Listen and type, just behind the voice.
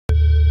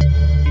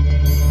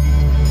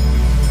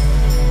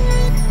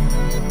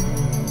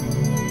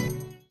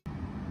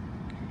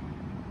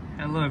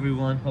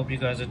everyone, hope you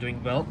guys are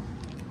doing well.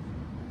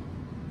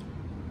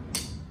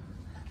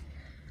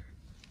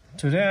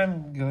 Today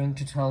I'm going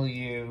to tell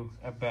you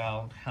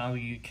about how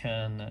you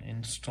can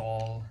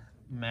install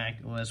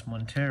macOS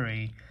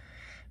Monterey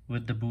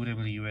with the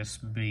bootable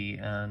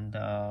USB, and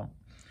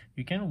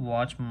you can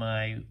watch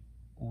my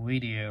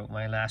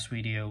last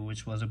video,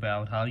 which was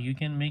about how you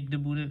can make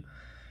the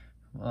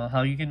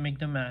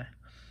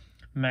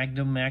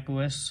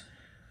macOS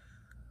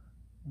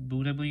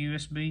bootable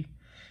USB.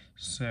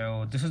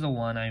 So this is the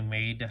one I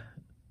made.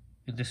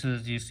 This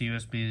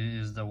USB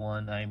is the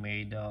one I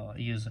made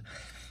use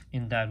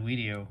in that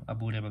video, a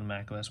bootable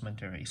macOS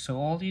Monterey. So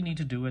all you need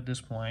to do at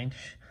this point,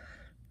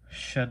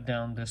 shut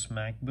down this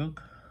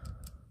MacBook.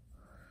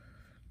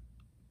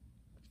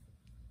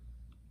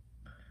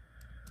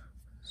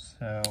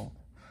 So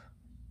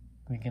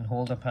we can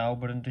hold the power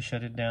button to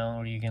shut it down,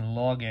 or you can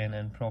log in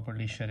and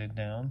properly shut it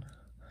down.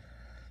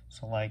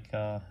 So like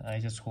I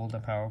just hold the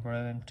power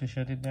button to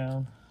shut it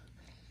down.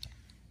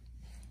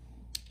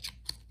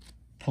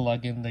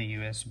 Plug in the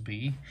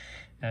USB.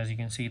 As you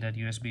can see, that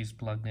USB is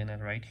plugged in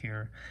and right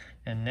here.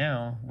 And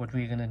now what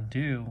we're gonna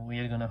do, we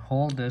are gonna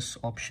hold this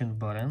option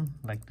button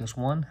like this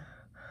one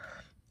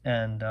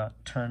and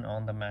turn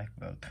on the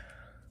MacBook.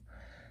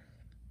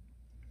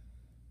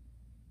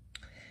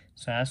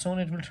 So as soon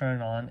as it will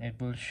turn on, it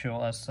will show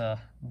us the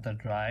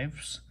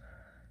drives.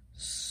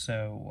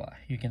 So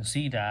you can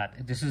see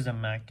that this is the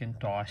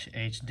Macintosh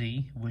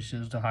HD, which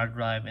is the hard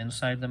drive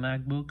inside the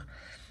MacBook,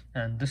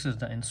 and this is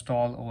the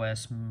install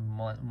OS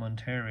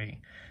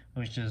Monterey,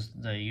 which is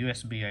the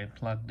USB I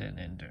plugged it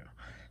into.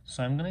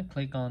 So I'm going to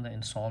click on the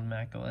install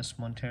macOS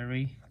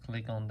Monterey,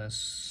 click on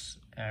this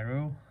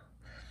arrow,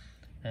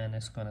 and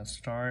it's going to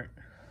start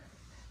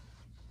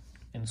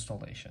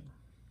installation.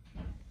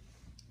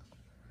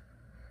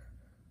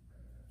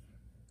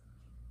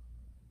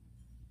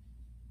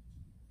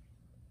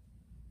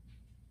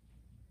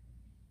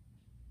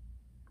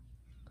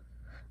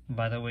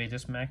 By the way,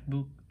 this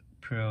MacBook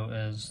Pro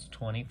is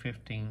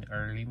 2015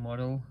 early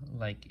model,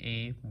 like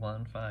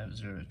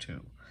A1502.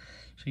 So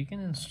you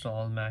can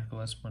install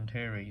macOS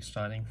Monterey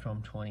starting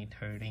from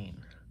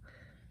 2013.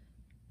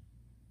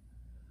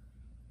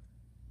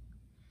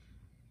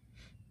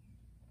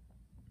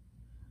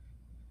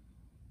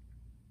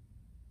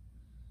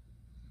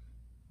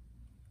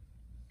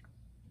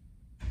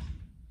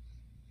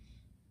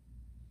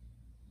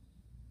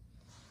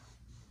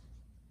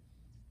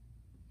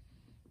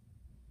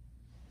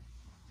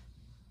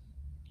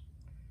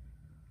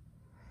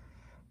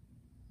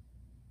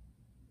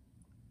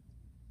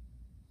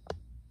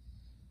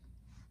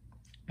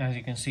 As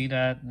you can see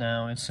that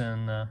now it's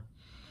in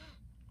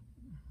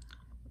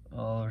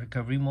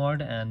recovery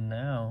mode, and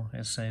now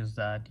it says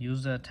that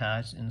use the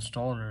attached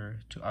installer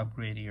to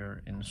upgrade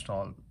or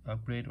install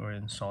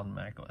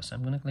macOS.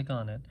 I'm going to click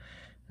on it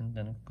and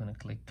then I'm going to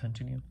click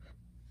continue.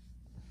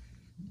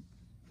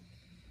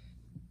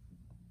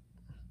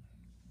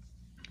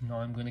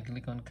 Now I'm going to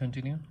click on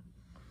continue.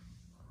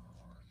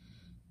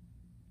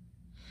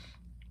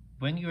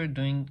 When you are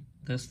doing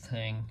this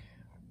thing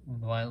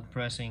while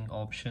pressing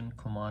Option,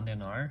 Command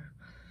and R,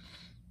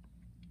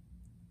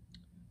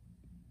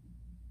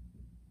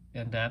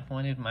 at that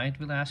point it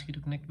will ask you to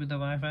connect with the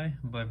Wi-Fi,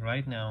 but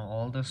right now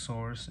all the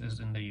source is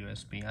in the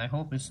USB. I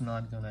hope it's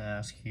not gonna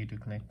ask you to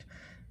connect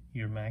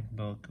your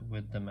MacBook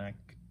with the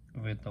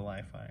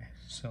Wi-Fi.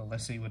 So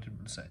let's see what it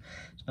will say.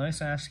 So now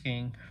it's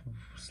asking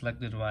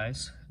select the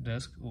device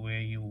disk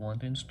where you want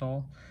to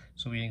install.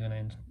 So we are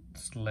gonna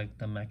select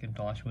the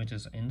Macintosh, which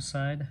is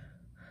inside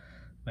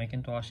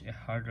Macintosh, a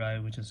hard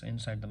drive which is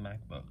inside the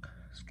MacBook.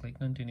 Just click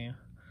continue.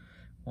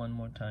 One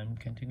more time,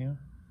 continue.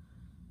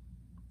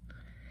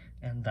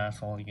 And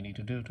that's all you need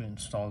to do to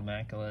install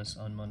macOS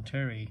on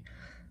Monterey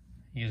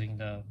using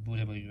the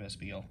bootable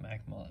USB of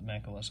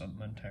macOS on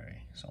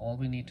Monterey. So all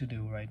we need to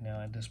do right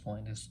now at this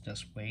point is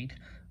just wait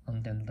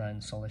until the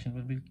installation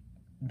will be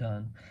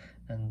done,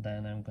 and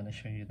then I'm going to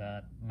show you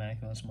that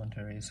macOS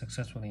Monterey is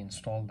successfully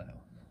installed now.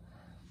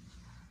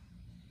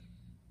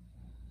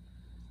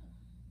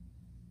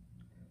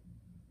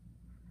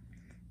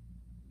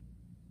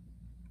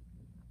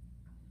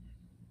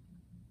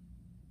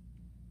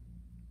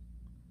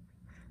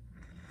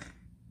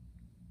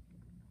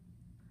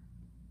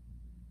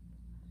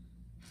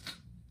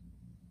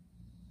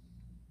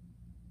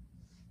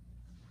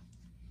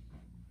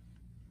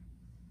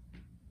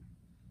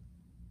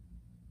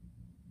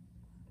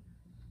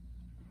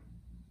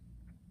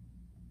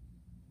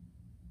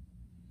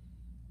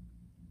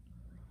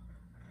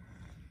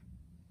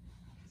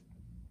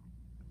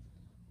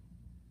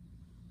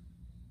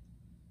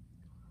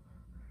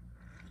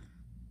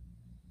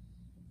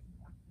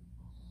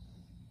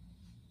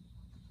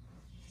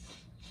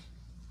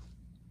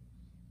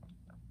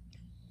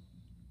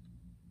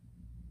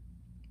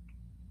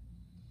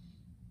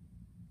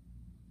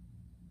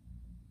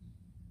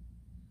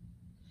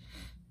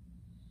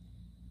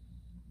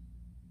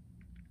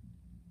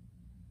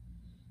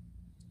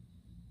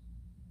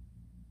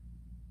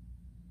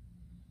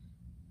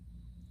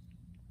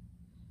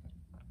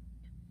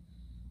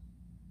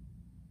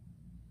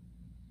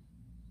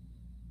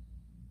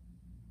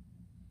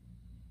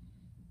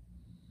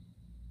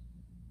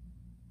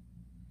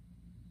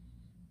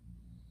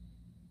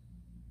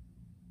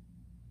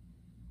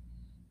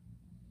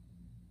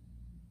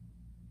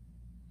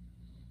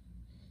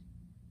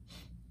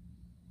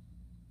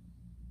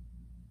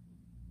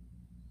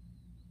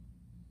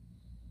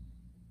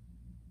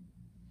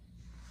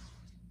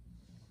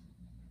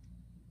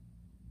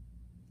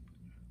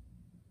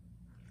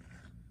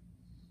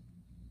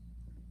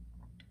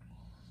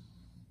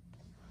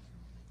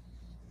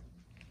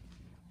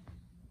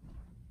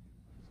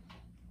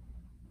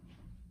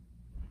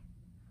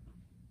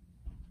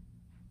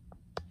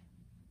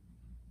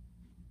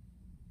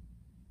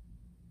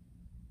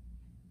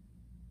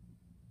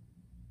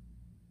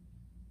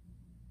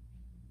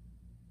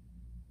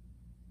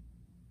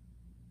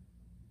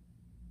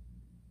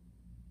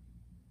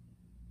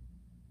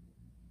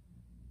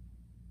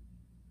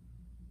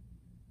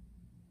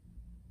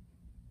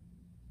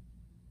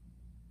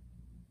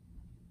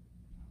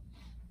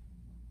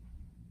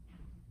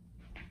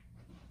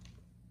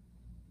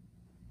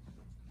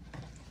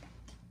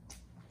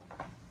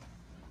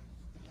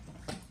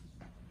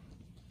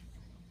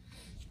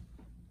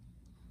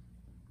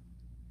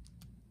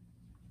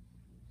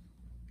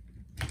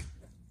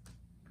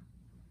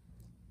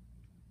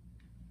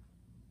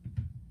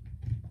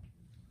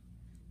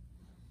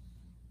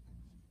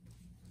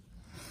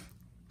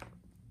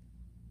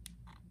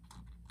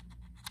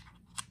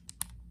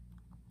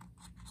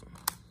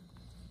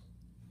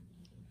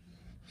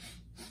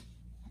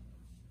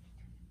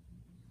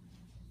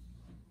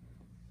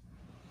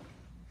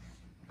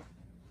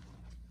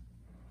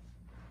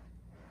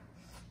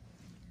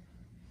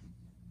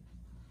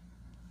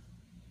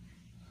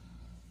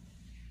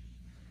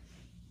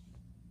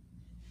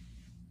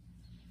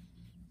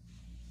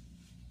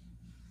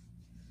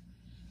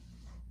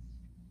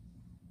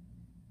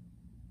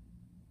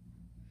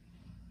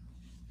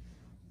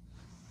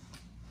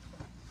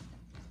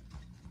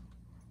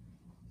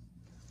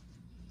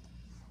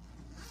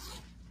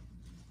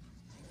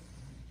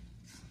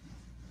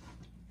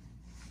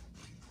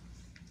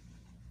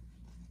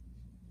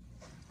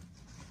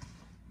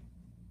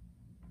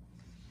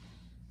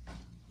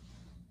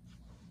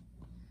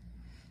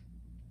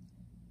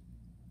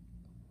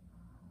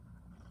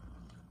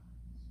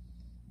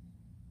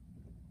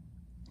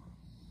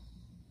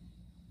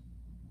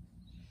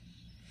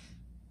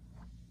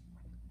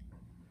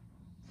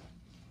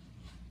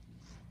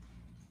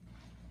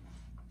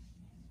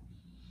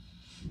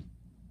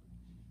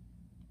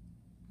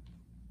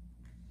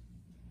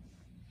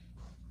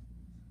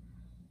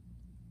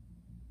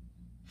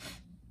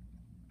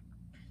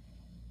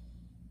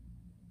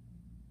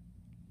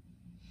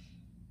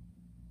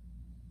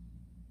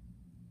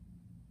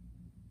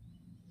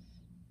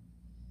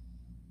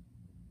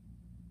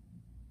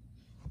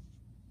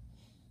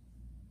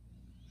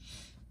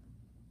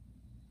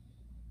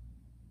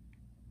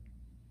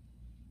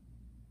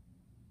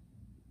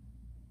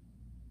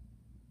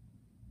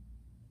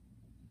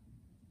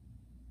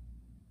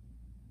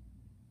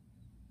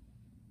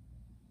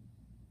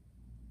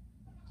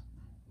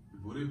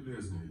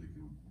 Players नहीं,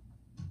 लेकिन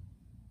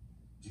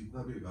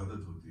जीतना भी एक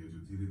आदत होती है जो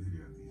धीरे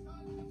धीरे आती है।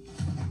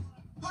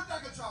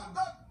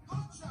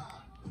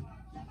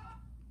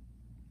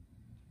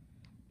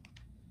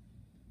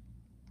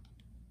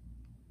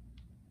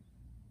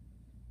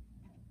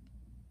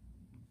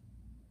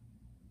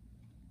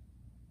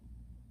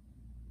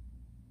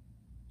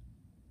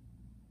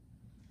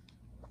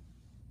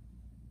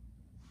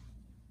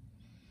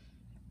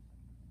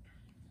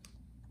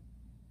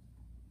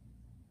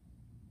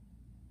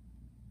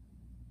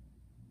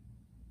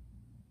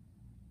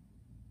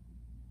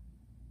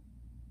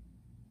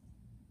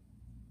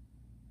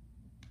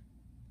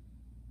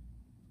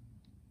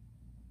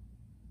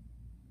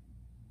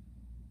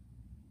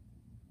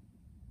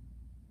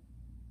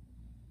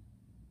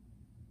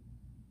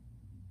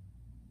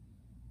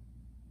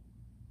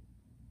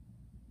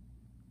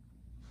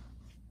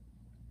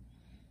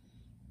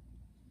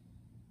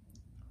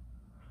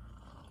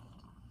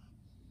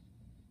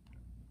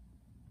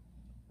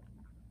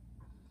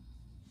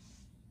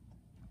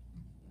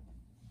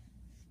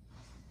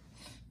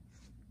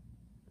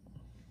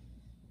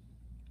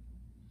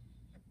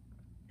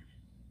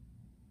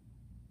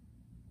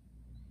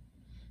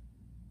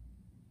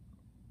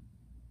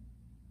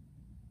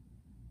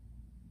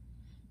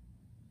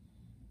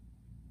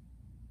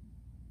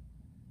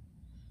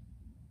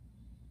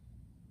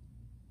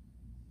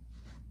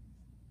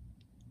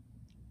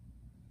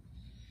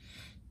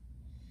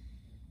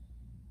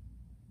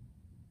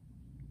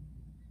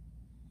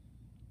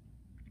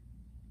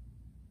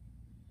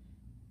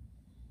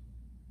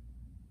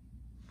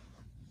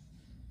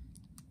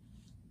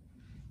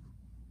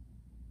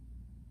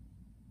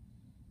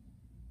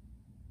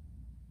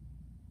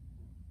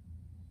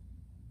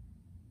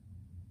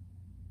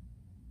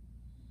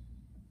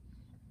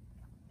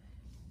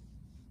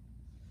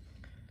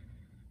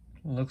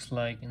 Looks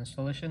like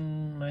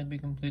installation might be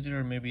completed,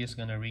 or maybe it's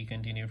gonna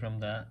re-continue from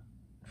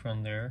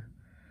there.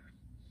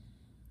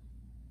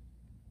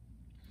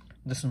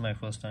 This is my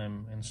first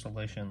time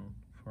installation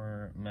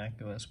for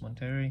macOS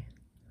Monterey.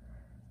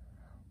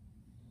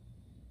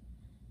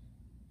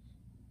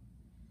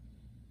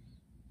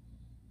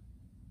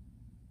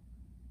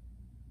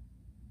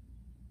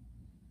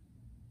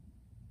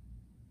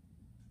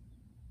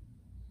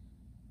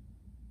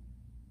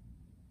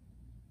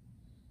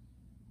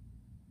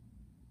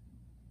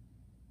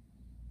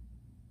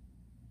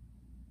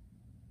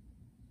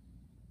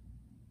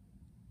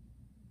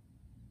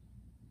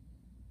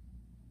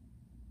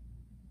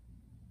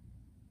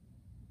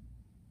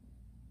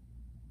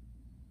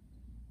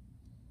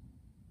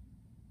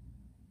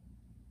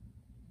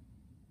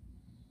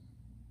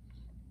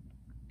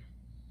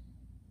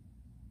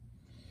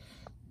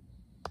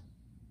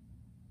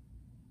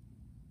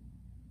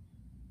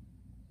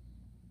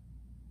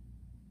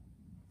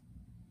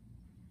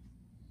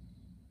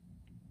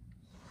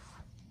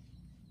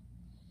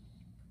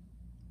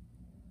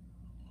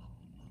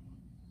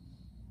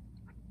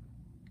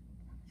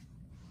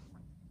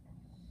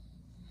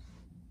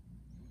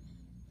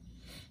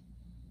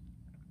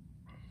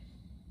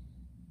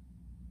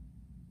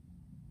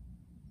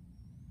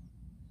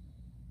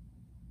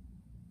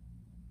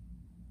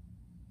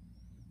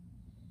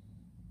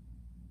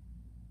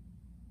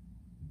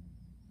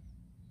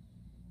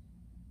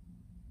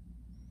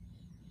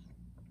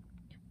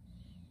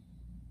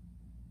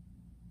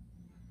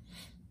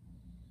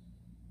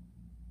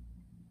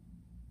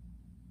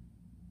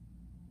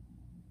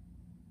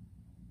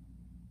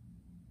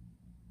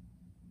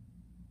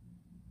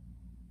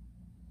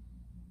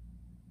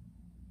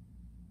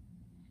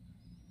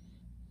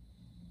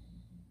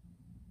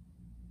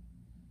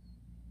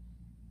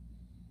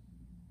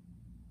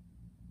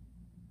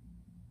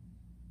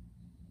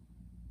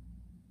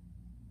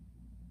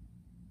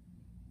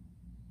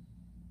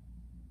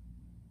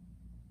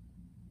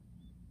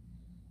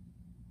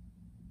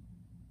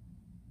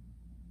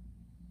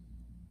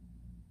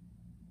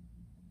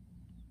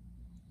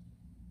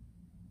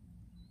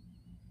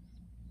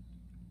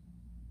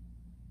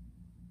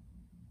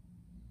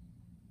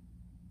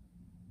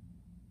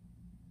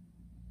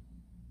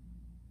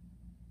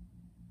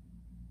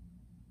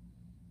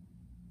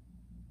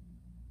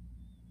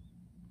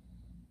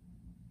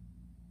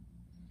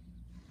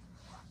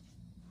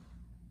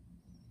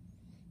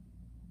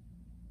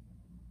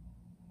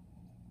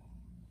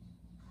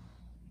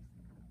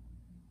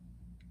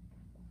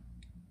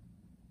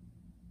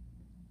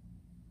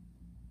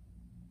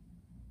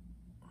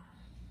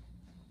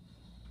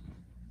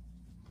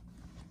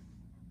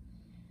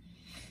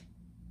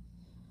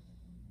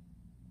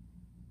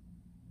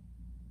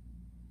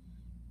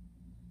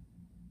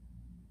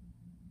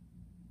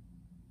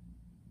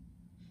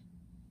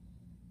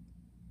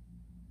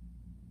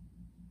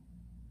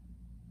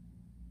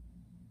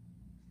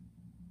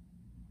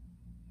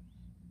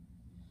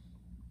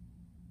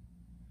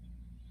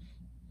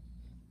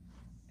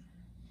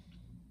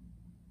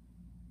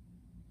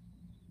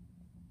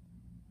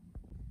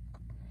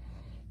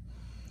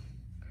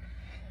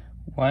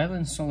 While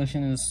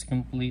installation is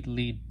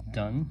completely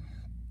done,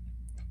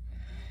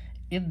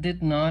 It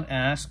did not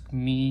ask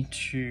me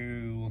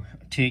to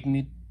it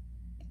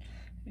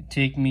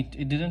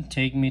didn't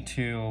take me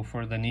to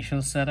for the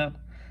initial setup.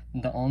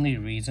 The only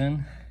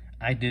reason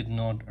I did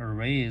not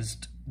erase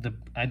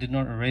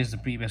the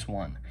previous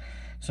one,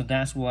 so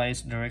that's why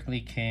it directly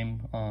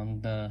came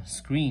on the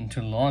screen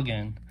to log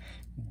in.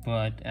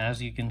 But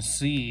as you can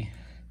see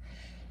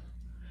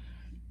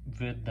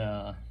with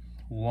the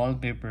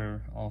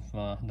wallpaper of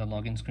the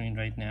login screen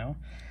right now,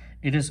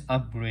 it is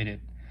upgraded.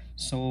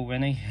 So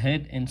when I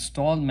hit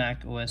install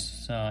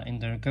macOS in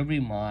the recovery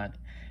mod,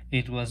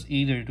 it was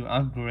either to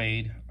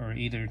upgrade or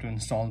either to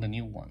install the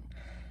new one.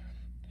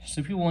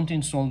 So if you want to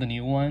install the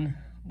new one,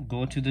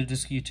 go to the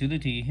disk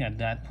utility. At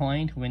that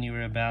point, when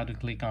you're about to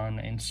click on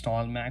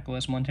install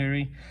macOS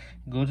Monterey,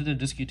 go to the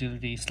disk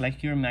utility,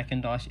 select your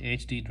Macintosh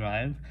HD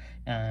drive,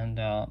 and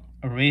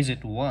erase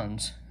it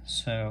once.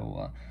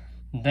 So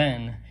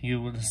then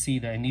you will see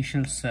the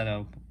initial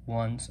setup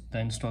once the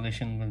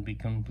installation will be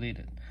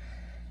completed.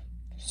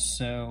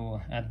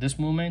 So at this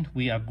moment,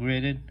 we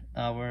upgraded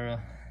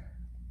our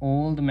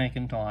old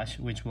Macintosh,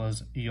 which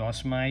was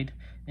Yosemite,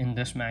 in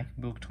this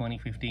MacBook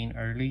 2015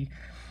 early.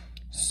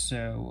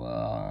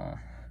 So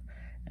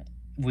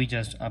we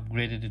just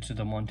upgraded it to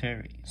the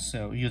Monterey,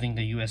 so using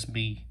the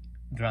USB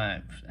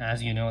drive.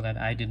 As you know that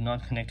I did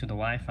not connect to the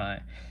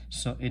Wi-Fi,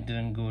 so it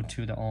didn't go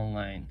to the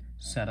online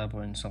setup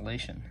or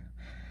installation.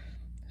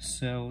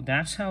 So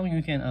that's how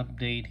you can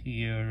update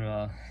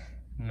your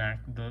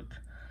MacBook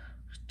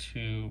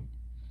to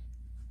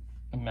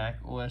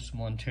macOS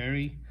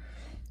Monterey.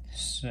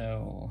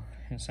 So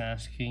it's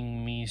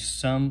asking me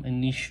some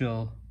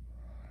initial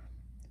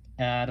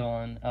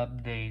add-on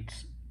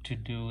updates to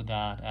do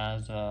that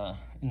as a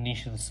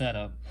initial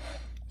setup.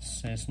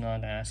 So it's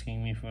not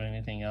asking me for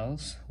anything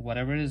else.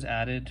 Whatever is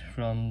added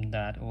from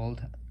that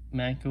old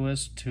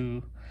macOS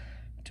to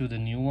the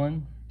new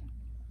one,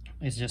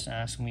 it's just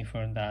asking me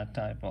for that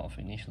type of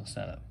initial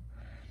setup.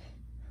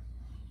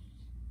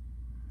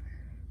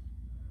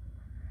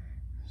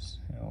 So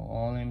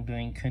all I'm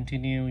doing,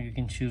 continue. You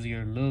can choose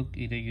your look.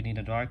 Either you need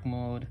a dark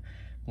mode,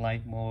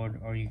 light mode,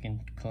 or you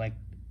can click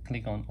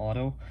on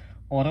auto.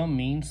 Auto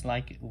means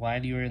like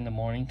while you're in the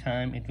morning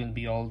time, it will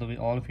be all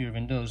of your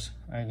windows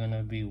are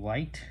gonna be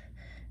white,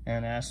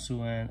 and as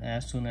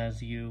soon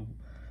as your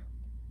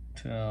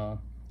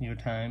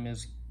time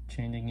is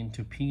changing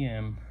into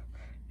PM,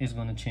 is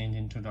gonna change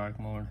into dark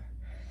mode.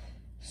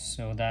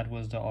 So that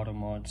was the auto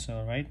mode.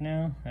 So right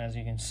now, as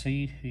you can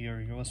see, your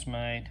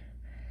Yosemite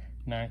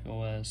Mac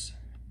OS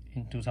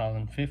in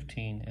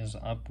 2015 is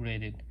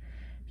upgraded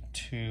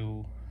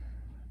to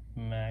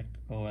Mac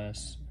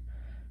OS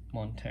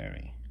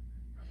Monterey.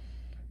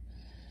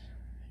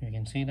 You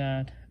can see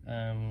that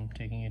I'm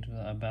taking you to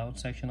the about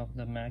section of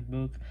the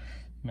MacBook.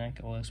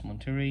 Mac OS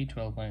Monterey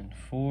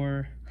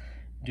 12.4,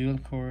 dual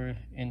core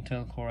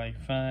Intel Core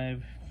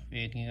i5,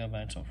 8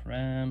 GB of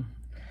RAM,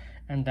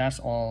 and that's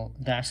all.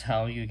 That's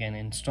how you can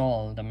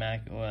install the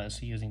Mac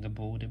OS using the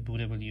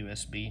bootable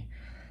USB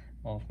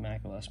of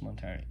Mac OS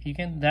Monterey.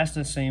 That's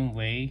the same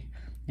way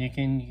you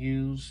can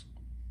use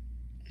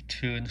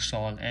to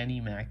install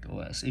any Mac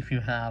OS. If you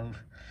have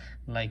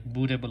like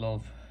bootable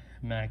of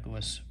Mac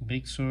OS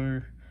Big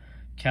Sur,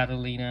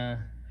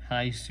 Catalina,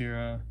 High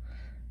Sierra,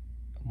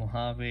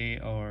 Mojave,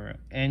 or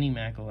any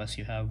Mac OS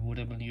you have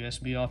bootable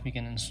USB off, you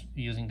can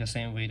using the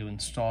same way to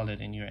install it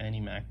in your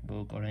any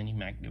MacBook or any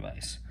Mac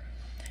device.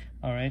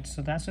 Alright,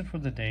 so that's it for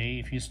the day.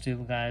 If you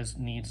still guys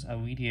needs a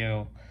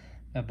video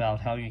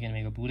about how you can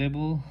make a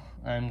bootable,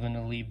 I'm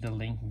gonna leave the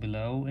link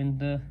below in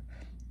the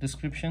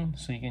description,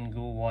 so you can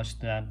go watch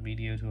that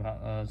video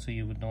to so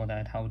you would know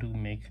that how to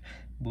make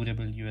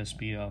bootable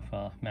USB of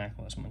Mac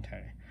OS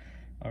Monterey.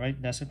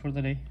 Alright, that's it for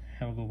the day.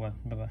 Have a good one.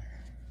 Bye bye.